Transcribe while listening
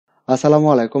আসসালামু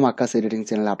আলাইকুম, আক্কাস এডিটিং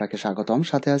চ্যানেলে আপনাকে স্বাগতম।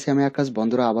 সাথে আছি আমি আক্কাস।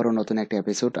 বন্ধুরা, আবারও নতুন একটা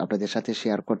এপিসোড আপনাদের সাথে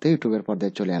শেয়ার করতে ইউটিউবের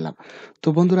পর্দায় চলে এলাম। তো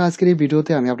বন্ধুরা, আজকের এই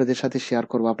ভিডিওতে আমি আপনাদের সাথে শেয়ার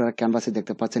করব, আপনারা ক্যানভাসে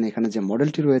দেখতে পাচ্ছেন এখানে যে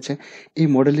মডেলটি রয়েছে, এই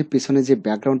মডেলের পিছনে যে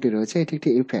ব্যাকগ্রাউন্ডটি রয়েছে এটি একটি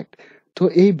ইফেক্ট। তো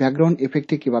এই ব্যাকগ্রাউন্ড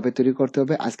ইফেক্টটি কিভাবে তৈরি করতে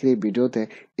হবে আজকের এই ভিডিওতে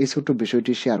এই ছোট্ট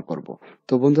বিষয়টি শেয়ার করব।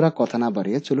 তো বন্ধুরা, কথা না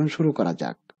বাড়িয়ে চলুন শুরু করা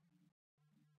যাক।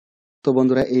 তো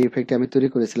বন্ধুরা, এই ইফেক্টটি আমি তৈরি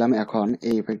করেছিলাম। এখন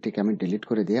এই ইফেক্টটিকে আমি ডিলিট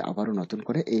করে দিয়ে আবারও নতুন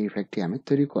করে এই ইফেক্টটি আমি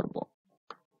তৈরি করব।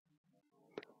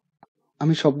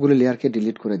 আমি সবগুলো লেয়ারকে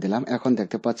ডিলিট করে দিলাম। এখন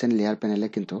দেখতে পাচ্ছেন লেয়ার প্যানেলে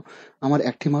কিন্তু আমার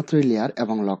একটি মাত্রই লেয়ার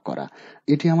এবং লক করা।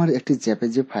 এটি আমার একটি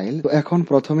জেপিজি ফাইল। তো এখন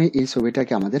প্রথমে এই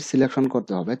ছবিটাকে আমাদের সিলেকশন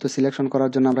করতে হবে। তো সিলেকশন করার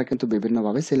জন্য আমরা কিন্তু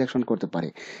বিভিন্নভাবে সিলেকশন করতে পারি।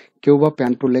 কেউ বা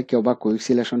পেন টুলে, কেউ বা কুইক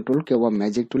সিলেকশন টুল, কেউ বা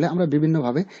ম্যাজিক টুলে, আমরা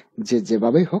বিভিন্নভাবে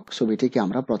যেভাবেই হোক ছবিটিকে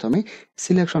আমরা প্রথমেই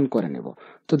সিলেকশন করে নেব।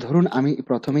 তো ধরুন আমি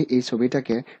প্রথমেই এই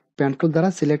ছবিটাকে পেন টুল দ্বারা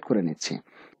সিলেক্ট করে নিচ্ছি।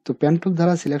 তো পেন টুল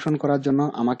দ্বারা সিলেকশন করার জন্য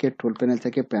আমাকে টুল প্যানেল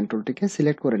থেকে পেন টুলটিকে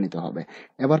সিলেক্ট করে নিতে হবে।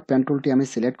 এবার পেন টুলটি আমি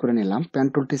সিলেক্ট করে নিলাম। পেন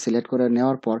টুলটি সিলেক্ট করে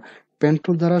নেওয়ার পর পেন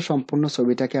টুল দ্বারা সম্পূর্ণ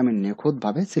ছবিটাকে আমি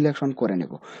নিখুঁতভাবে সিলেকশন করে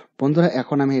নেব। বন্ধুরা,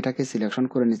 এখন আমি এটাকে সিলেকশন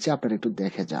করে নিচ্ছি, আপনারা একটু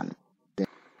দেখে যান।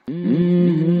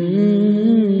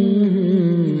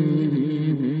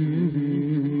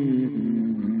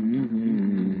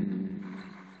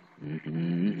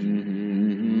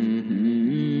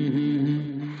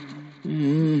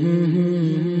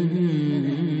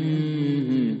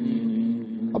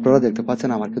 আপনারা দেখতে পাচ্ছেন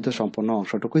আমার কিন্তু সম্পূর্ণ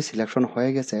অংশটুকুই সিলেকশন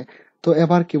হয়ে গেছে। তো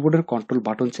এবার কিবোর্ডের কন্ট্রোল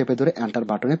বাটন চেপে ধরে এন্টার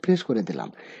বাটনে প্রেস করে দিলাম।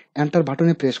 এন্টার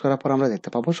বাটনে প্রেস করার পর আমরা দেখতে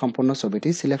পাবো সম্পূর্ণ ছবিটি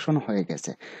সিলেকশন হয়ে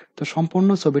গেছে। তো সম্পূর্ণ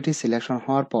ছবিটি সিলেকশন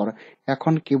হওয়ার পর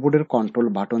এখন কিবোর্ডের কন্ট্রোল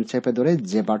বাটন চেপে ধরে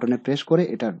যে বাটনে প্রেস করে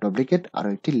এটা ডুপ্লিকেট আর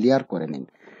একটি লেয়ার করে নিন।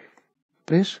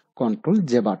 Press control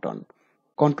J button.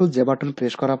 Control J button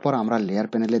press করার পর আমরা লেয়ার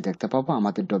প্যানেলে দেখতে পাবো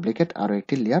আমাদের ডুপ্লিকেট আরো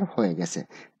একটি লেয়ার হয়ে গেছে।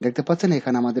 দেখতে পাচ্ছেন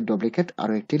এখানে আমাদের ডুপ্লিকেট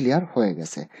আরো একটি লেয়ার হয়ে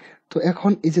গেছে। তো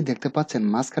এখন এই যে দেখতে পাচ্ছেন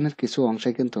মাঝখানের কিছু অংশে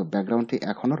কিন্তু ব্যাকগ্রাউন্ডটি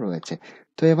এখনো রয়েছে।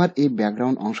 তো এবার এই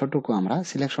ব্যাকগ্রাউন্ড অংশটুকু আমরা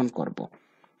সিলেকশন করব।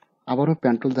 আবারও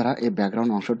পেন টুল দ্বারা এই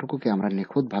ব্যাকগ্রাউন্ড অংশটুকুকে আমরা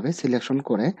নিখুঁতভাবে সিলেকশন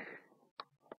করে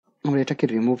আমরা এটাকে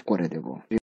রিমুভ করে দেব।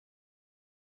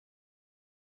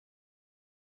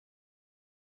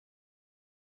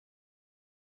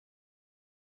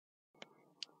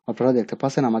 আপনারা দেখতে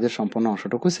পাচ্ছেন আমাদের সম্পূর্ণ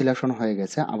অংশটুকু সিলেকশন হয়ে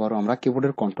গেছে। আবারও আমরা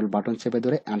কিবোর্ডের কন্ট্রোল বাটন চেপে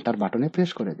ধরে এন্টার বাটনে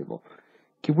প্রেস করে দেব।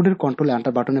 কিবোর্ডের কন্ট্রোল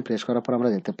এন্টার বাটনে প্রেস করার পর আমরা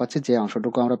দেখতে পাচ্ছি যে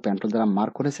অংশটুকু আমরা পেন টুল দ্বারা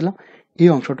মার্ক করেছিলাম এই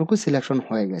অংশটুকু সিলেকশন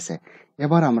হয়ে গেছে।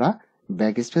 এবার আমরা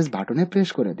ব্যাক স্পেস বাটনে প্রেস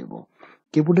করে দেব।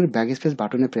 কিবোর্ডের ব্যাক স্পেস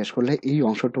বাটনে প্রেস করলে এই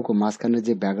অংশটুকু মাঝখানে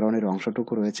যে ব্যাকগ্রাউন্ডের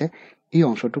অংশটুকু রয়েছে এই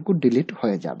অংশটুকু ডিলিট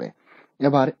হয়ে যাবে।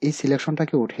 এবার এই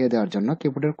সিলেকশনটাকে উঠিয়ে দেওয়ার জন্য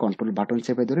কিবোর্ডের কন্ট্রোল বাটন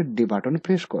চেপে ধরে ডি বাটনে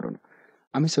প্রেস করুন।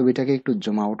 আমি ছবিটাকে একটু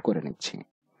জুম আউট করে নিচ্ছি।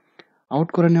 আউট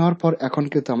করে নেওয়ার পর এখন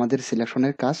কিন্তু আমাদের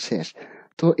সিলেকশনের কাজ শেষ।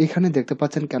 তো এখানে দেখতে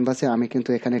পাচ্ছেন ক্যানভাসে আমি কিন্তু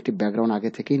এখানে একটি ব্যাকগ্রাউন্ড আগে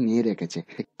থেকেই নিয়ে রেখেছি।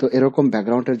 তো এরকম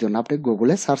ব্যাকগ্রাউন্ডের জন্য আপনি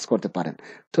গুগলে সার্চ করতে পারেন।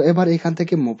 তো এবার এখান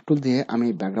থেকে মুভ টুল দিয়ে আমি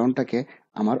ব্যাকগ্রাউন্ডটাকে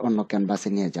আমার অন্য ক্যানভাসে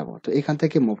নিয়ে যাব। তো এখান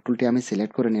থেকে মুভ টুলটি আমি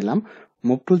সিলেক্ট করে নিলাম।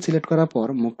 মুভ টুল সিলেক্ট করার পর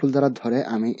মুভ টুল দ্বারা ধরে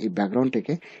আমি এই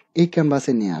ব্যাকগ্রাউন্ডটিকে এই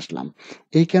ক্যানভাসে নিয়ে আসলাম।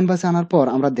 এই ক্যানভাসে আনার পর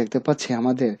আমরা দেখতে পাচ্ছি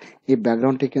আমাদের এই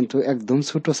ব্যাকগ্রাউন্ডটি কিন্তু একদম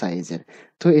ছোট সাইজের।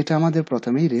 তো এটা আমাদের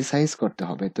প্রথমেই রিসাইজ করতে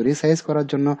হবে। তো রিসাইজ করার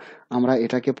জন্য আমরা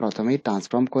এটাকে প্রথমেই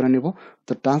ট্রান্সফর্ম করে নিব।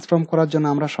 তো ট্রান্সফর্ম করার জন্য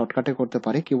আমরা শর্টকাটে করতে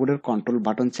পারি কিবোর্ডের কন্ট্রোল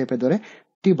বাটন চেপে ধরে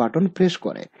টি বাটন প্রেস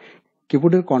করে।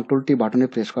 কিবোর্ডের কন্ট্রোল টি বাটনে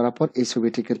প্রেস করার পর এই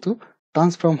ছবিটি কিন্তু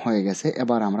ট্রান্সফর্ম হয়ে গেছে।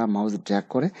 এবার আমরা মাউস ড্র্যাগ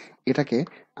করে এটাকে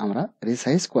আমরা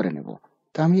রিসাইজ করে নেব।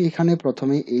 তো আমি এখানে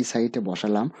প্রথমেই এই সাইডে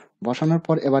বসালাম। বসানোর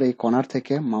পর এবার এই কর্নার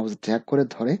থেকে মাউস ড্র্যাগ করে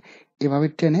ধরে এভাবে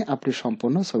টেনে আপনি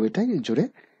সম্পূর্ণ ছবিটাই জুড়ে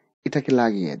এটাকে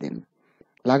লাগিয়ে দিন।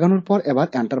 লাগানোর পর এবার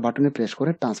এন্টার বাটনে প্রেস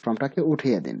করে ট্রান্সফর্মটাকে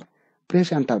উঠিয়ে দিন। Press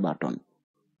enter button.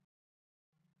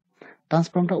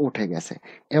 ট্রান্সফর্মটা উঠে গেছে।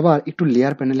 এবার একটু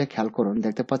লেয়ার প্যানেলে খেয়াল করুন,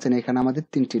 দেখতে পাচ্ছেন এখানে আমাদের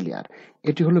তিনটি লেয়ার।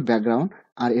 এটি হলো ব্যাকগ্রাউন্ড,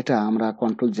 আর এটা আমরা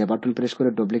কন্ট্রোল জে বাটন প্রেস করে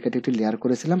ডুপ্লিকেট একটি লেয়ার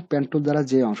করেছিলাম পেন টুল দ্বারা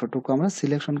যে অংশটুকু আমরা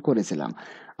সিলেকশন করেছিলাম।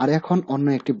 আর এখন অন্য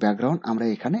একটি ব্যাকগ্রাউন্ড আমরা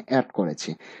এখানে অ্যাড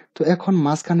করেছি। তো এখন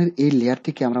মাঝখানের এই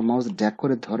লেয়ারটিকে আমরা মাউস ড্র্যাগ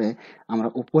করে ধরে আমরা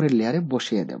উপরের লেয়ারে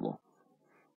বসিয়ে দেব।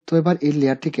 তো এবার এই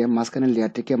লেয়ারটিকে মাঝখানের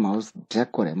লেয়ারটিকে মাউস ড্র্যাগ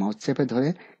করে মাউস চেপে ধরে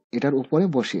এটার উপরে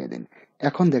বসিয়ে দিন।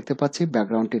 এখন দেখতে পাচ্ছি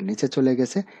ব্যাকগ্রাউন্ডটি নিচে চলে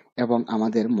গেছে এবং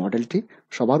আমাদের মডেলটি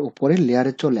সবার উপরের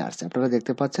লেয়ারে চলে আসছে, আপনারা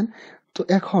দেখতে পাচ্ছেন। তো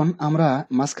এখন আমরা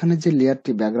মাঝখানের যে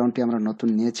লেয়ারটি ব্যাকগ্রাউন্ডটি আমরা নতুন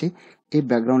নিয়েছি এই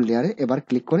ব্যাকগ্রাউন্ড লেয়ারে এবার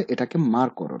ক্লিক করে এটাকে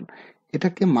মার্ক করুন।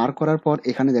 এটাকে মার্ক করার পর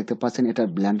এখানে দেখতে পাচ্ছেন এটার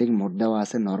ব্ল্যান্ডিং মোড দেওয়া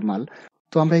আছে নর্মাল।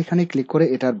 তো আমরা এখানে ক্লিক করে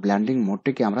এটার ব্ল্যান্ডিং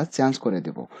মোডটিকে আমরা চেঞ্জ করে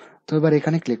দেব। তো এবার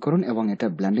এখানে ক্লিক করুন এবং এটা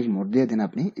ব্ল্যান্ডিং মোড দিয়ে দিন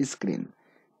আপনি স্ক্রিন।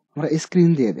 আমরা স্ক্রিন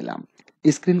দিয়ে দিলাম।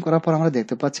 স্ক্রিন করার পর আমরা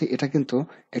দেখতে পাচ্ছি এটা কিন্তু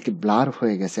একটি ব্লার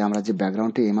হয়ে গেছে। আমরা যে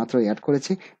ব্যাকগ্রাউন্ডটি এইমাত্র অ্যাড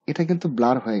করেছি এটা কিন্তু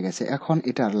ব্লার হয়ে গেছে। এখন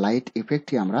এটার লাইট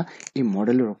ইফেক্টটি আমরা এই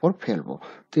মডেলের উপর ফেলবো।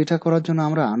 তো এটা করার জন্য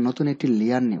আমরা নতুন একটি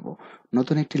লেয়ার নেব।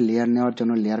 নতুন একটি লেয়ার নেওয়ার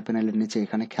জন্য লেয়ার প্যানেলের নিচে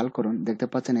এখানে খেয়াল করুন, দেখতে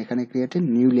পাচ্ছেন এখানে create a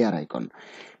new layer icon.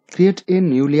 Create a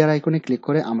new layer আইকনে ক্লিক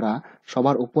করে আমরা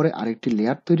সবার উপরে আরেকটি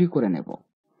লেয়ার তৈরি করে নেব।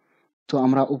 তো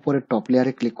আমরা উপরে টপ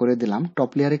লেয়ারে ক্লিক করে দিলাম।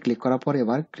 টপ লেয়ারে ক্লিক করার পর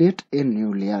এবার create a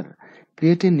new layer.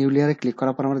 Create a new লেয়ারে ক্লিক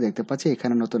করার পর আমরা দেখতে পাচ্ছি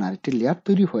এখানে নতুন আরেকটি লেয়ার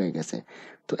তৈরি হয়ে গেছে।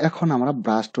 তো এখন আমরা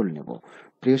ব্রাশ টুল নেব।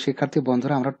 প্রিয় শিক্ষার্থী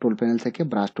বন্ধুরা, আমরা টুল প্যানেল থেকে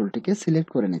ব্রাশ টুলটিকে সিলেক্ট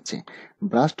করে নিচ্ছি।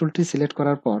 ব্রাশ টুলটি সিলেক্ট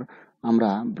করার পর আমরা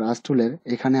ব্রাশ টুলের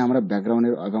এখানে আমরা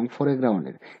ব্যাকগ্রাউন্ডের এবং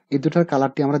ফোরগ্রাউন্ডের এই দুটার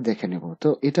কালারটি আমরা দেখে নেব। তো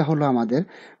এটা হলো আমাদের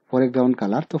ফোরগ্রাউন্ড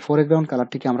কালার। তো ফোরগ্রাউন্ড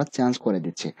কালারটিকে আমরা চেঞ্জ করে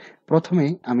দিচ্ছি।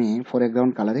 প্রথমেই আমি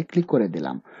ফোরগ্রাউন্ড কালারে ক্লিক করে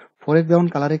দিলাম। ফোরগ্রাউন্ড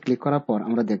কালারে ক্লিক করার পর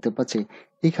আমরা দেখতে পাচ্ছি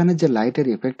এখানে যে লাইটের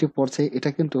ইফেক্টটি পড়ছে এটা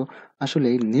কিন্তু আসলে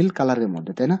নীল কালারের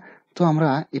মধ্যে, তাই না? তো আমরা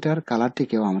এটার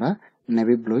কালারটিকেও আমরা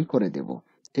নেভি ব্লুই করে দেব।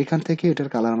 এখান থেকে এটার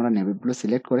কালার আমরা নেভি ব্লু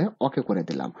সিলেক্ট করে ওকে করে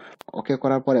দিলাম। ওকে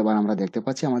করার পর এবার আমরা দেখতে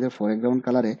পাচ্ছি আমাদের ফোরগ্রাউন্ড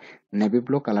কালারে নেভি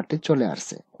ব্লু কালারটি চলে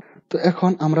আসছে। তো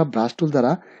এখন আমরা ব্রাশ টুল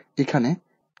দ্বারা এখানে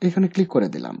এখানে ক্লিক করে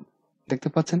দিলাম। দেখতে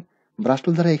পাচ্ছেন ব্রাশ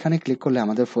টুল দ্বারা এখানে ক্লিক করলে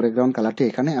আমাদের ফোরগ্রাউন্ড কালারটি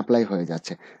এখানে অ্যাপ্লাই হয়ে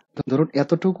যাচ্ছে। ধরুন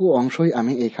এতটুকু অংশই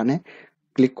আমি এখানে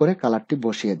ক্লিক করে কালারটি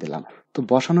বসিয়ে দিলাম। তো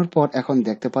বসানোর পর এখন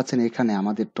দেখতে পাচ্ছেন এখানে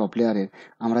আমাদের টপ লেয়ারের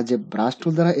আমরা যে ব্রাশ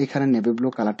টুল দ্বারা এখানে নেভি ব্লু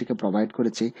কালারটিকে প্রোভাইড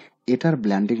করেছি এটার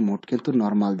ব্ল্যান্ডিং মোড কিন্তু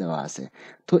নর্মাল দেওয়া আছে।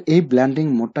 তো এই ব্ল্যান্ডিং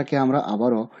মোডটাকে আমরা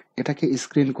আবারও এটাকে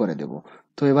স্ক্রিন করে দেব।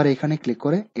 তো এবার এখানে ক্লিক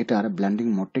করে এটার ব্ল্যান্ডিং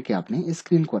মোডটিকে আপনি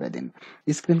স্ক্রিন করে দিন।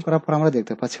 স্ক্রিন করার পর আমরা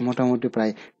দেখতে পাচ্ছি মোটামুটি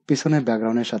প্রায় পিছনের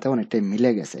ব্যাকগ্রাউন্ডের সাথে অনেকটাই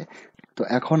মিলে গেছে। তো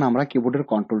এখন আমরা কিবোর্ডের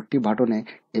কন্ট্রোল টি বাটনে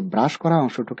এই ব্রাশ করা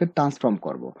অংশটুকে ট্রান্সফর্ম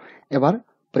করব। এবার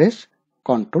press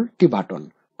control T button.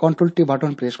 Control T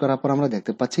button press করার পর আমরা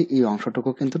দেখতে পাচ্ছি এই অংশটুকু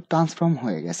কিন্তু ট্রান্সফর্ম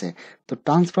হয়ে গেছে। তো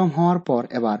ট্রান্সফর্ম হওয়ার পর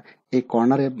এবার এই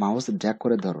কর্নারে মাউস ড্র্যাগ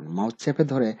করে ধরুন, মাউস চেপে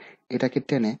ধরে এটাকে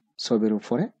টেনে ছবির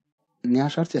উপরে নিয়ে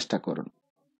আসার চেষ্টা করুন।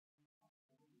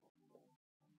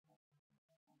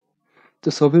 তো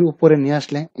ছবির উপরে নিয়ে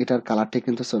আসলে এটার কালারটি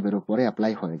কিন্তু ছবির উপরে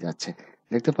অ্যাপ্লাই হয়ে যাচ্ছে।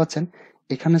 দেখতে পাচ্ছেন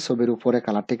এখানে ছবির উপরে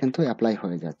কালারটি কিন্তু অ্যাপ্লাই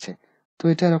হয়ে যাচ্ছে। তো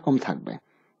এটা এরকম থাকবে।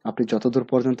 আপনি যতদূর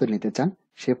পর্যন্ত নিতে চান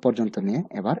সে পর্যন্ত নিয়ে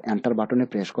এবার এন্টার বাটনে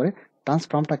প্রেস করে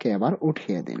ট্রান্সফর্মটাকে এবার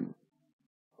উঠিয়ে দিন।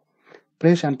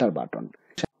 Press enter button.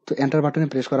 তো এন্টার বাটনে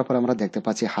প্রেস করার পর আমরা দেখতে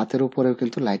পাচ্ছি হাতের উপরেও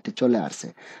কিন্তু লাইটটি চলে আসছে।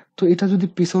 তো এটা যদি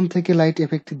পিছন থেকে লাইট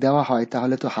এফেক্টটি দেওয়া হয়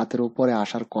তাহলে তো হাতের উপরে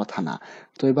আসার কথা না।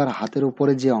 তো এবার হাতের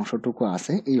উপরে যে অংশটুকু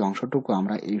আছে এই অংশটুকু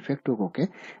আমরা এই ইফেক্টটুকুকে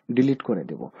ডিলিট করে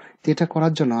দেব। তো এটা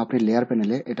করার জন্য আপনি লেয়ার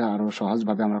প্যানেলে এটা আরো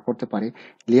সহজভাবে আমরা করতে পারি।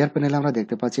 লেয়ার প্যানেলে আমরা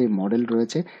দেখতে পাচ্ছি এই মডেল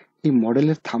রয়েছে। এই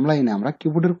মডেলের থাম্বলাইনে আমরা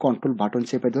কিবোর্ডের কন্ট্রোল বাটন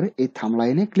চেপে ধরে এই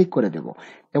থাম্বলাইনে ক্লিক করে দেব।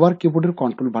 এবার কিবোর্ডের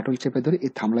কন্ট্রোল বাটন চেপে ধরে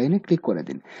এই থাম্বলাইনে ক্লিক করে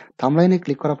দিন। থাম্বলাইনে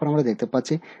ক্লিক করার পর আমরা দেখতে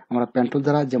পাচ্ছি আমরা পেন টুল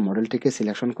দ্বারা যে মডেলটিকে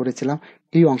সিলেকশন করেছিলাম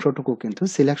এই অংশটুকু কিন্তু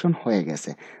সিলেকশন হয়ে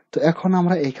গেছে। তো এখন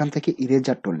আমরা এইখান থেকে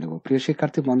ইরেজার টুল নেব। প্রিয়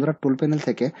শিক্ষার্থী বন্ধুরা, টুল প্যানেল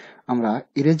থেকে আমরা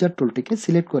ইরেজার টুলটিকে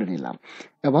সিলেক্ট করে নিলাম।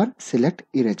 এবার সিলেক্ট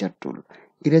ইরেজার টুল।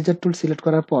 ইরেজার টুল সিলেক্ট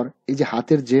করার পর এই যে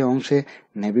হাতের যে অংশে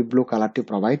নেভি ব্লু কালারটি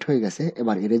প্রোভাইড হয়ে গেছে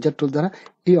এবার ইরেজার টুল দ্বারা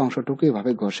এই অংশটুকু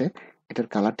এভাবে ঘষে এটার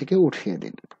কালারটিকে উঠিয়ে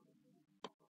দিন।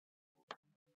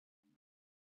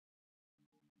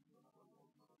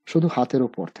 শুধু হাতের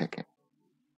উপর থেকে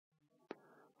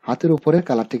হাতের উপরের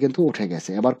কালারটি কিন্তু উঠে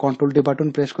গেছে। এবার কন্ট্রোল ডি বাটন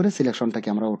প্রেস করে সিলেকশনটাকে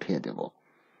আমরা উঠিয়ে দেব।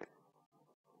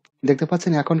 দেখতে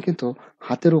পাচ্ছেন এখন কিন্তু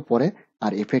হাতের উপরে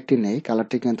আর ইফেক্টটি নেই,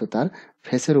 কালারটি কিন্তু তার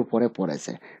ফেসের উপরে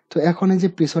পড়েছে। তো এখন এই যে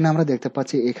পিছনে আমরা দেখতে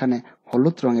পাচ্ছি এখানে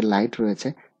হলুদ রঙের লাইট রয়েছে।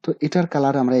 তো এটার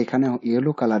কালার আমরা এখানে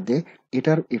ইয়েলো কালার দিয়ে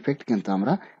এটার ইফেক্ট কিন্তু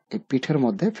আমরা এই পিঠের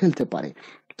মধ্যে ফেলতে পারি।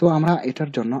 তো আমরা এটার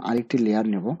জন্য আরেকটি লেয়ার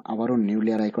নেব। আবারও নিউ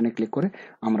লেয়ার আইকনে ক্লিক করে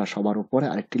আমরা সবার উপরে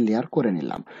আরেকটি লেয়ার করে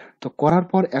নিলাম। তো করার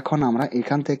পর এখন আমরা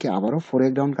এখান থেকে আবারও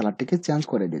ফোরগ্রাউন্ড কালারটিকে চেঞ্জ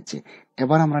করে দিচ্ছি।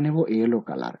 এবার আমরা নেব ইয়েলো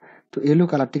কালার। তো ইয়েলো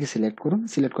কালারটিকে সিলেক্ট করুন,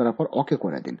 সিলেক্ট করার পর ওকে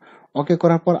করে দিন। ওকে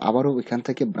করার পর আবারও এখান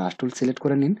থেকে ব্রাশ টুল সিলেক্ট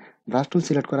করে নিন। ব্রাশ টুল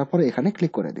সিলেক্ট করার পর এখানে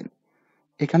ক্লিক করে দিন।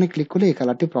 এখানে ক্লিক করলে এই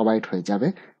কালারটি প্রোভাইড হয়ে যাবে।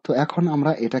 তো এখন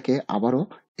আমরা এটাকে আবারও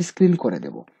স্ক্রিন করে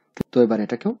দেব। তো এবার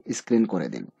এটাকেও স্ক্রিন করে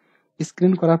দিন।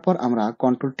 স্ক্রিন করার পর আমরা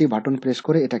কন্ট্রোল টি বাটন প্রেস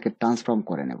করে এটাকে ট্রান্সফর্ম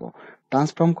করে নেব।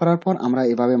 ট্রান্সফর্ম করার পর আমরা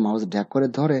এভাবে মাউস ড্র্যাগ করে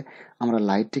ধরে আমরা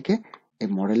লাইটটিকে এই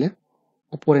মডেলের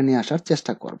উপরে নিয়ে আসার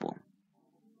চেষ্টা করব।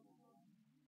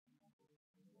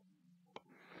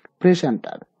 Press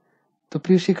enter. তো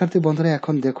প্রিয় শিক্ষার্থী বন্ধুরা,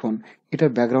 এখন দেখুন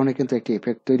এটার ব্যাকগ্রাউন্ডে কিন্তু একটি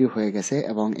ইফেক্ট তৈরি হয়ে গেছে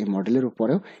এবং এই মডেলের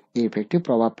উপরেও এই ইফেক্টটি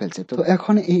প্রভাব ফেলছে। তো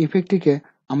এখন এই ইফেক্টটিকে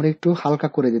আমরা একটু হালকা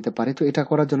করে দিতে পারি। তো এটা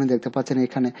করার জন্য দেখতে পাচ্ছেন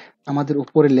এখানে আমাদের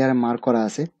উপরে লেয়ারে মার্ক করা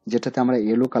আছে যেটাতে আমরা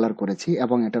ইয়েলো কালার করেছি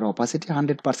এবং এটার অপাসিটি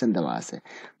 100% দেওয়া আছে।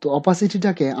 তো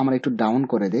অপাসিটিটাকে আমরা একটু ডাউন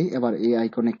করে দেই। এবার এই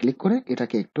আইকনে ক্লিক করে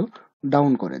এটাকে একটু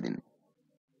ডাউন করে দিন।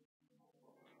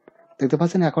 দেখতে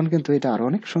পাচ্ছেন এখন কিন্তু এটা আরো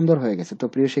অনেক সুন্দর হয়ে গেছে। তো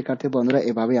প্রিয় শিক্ষার্থী বন্ধুরা,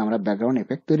 এভাবেই আমরা ব্যাকগ্রাউন্ড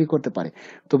এফেক্ট তৈরি করতে পারি।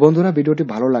 তো বন্ধুরা, ভিডিওটি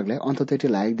ভালো লাগলে অন্তত একটি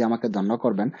লাইক দিয়ে আমাকে ধন্য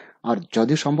করবেন। আর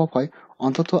যদি সম্ভব হয়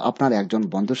অন্তত আপনার একজন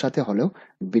বন্ধুর সাথে হলেও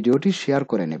ভিডিওটি শেয়ার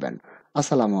করে নেবেন।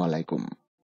 আসসালামু আলাইকুম।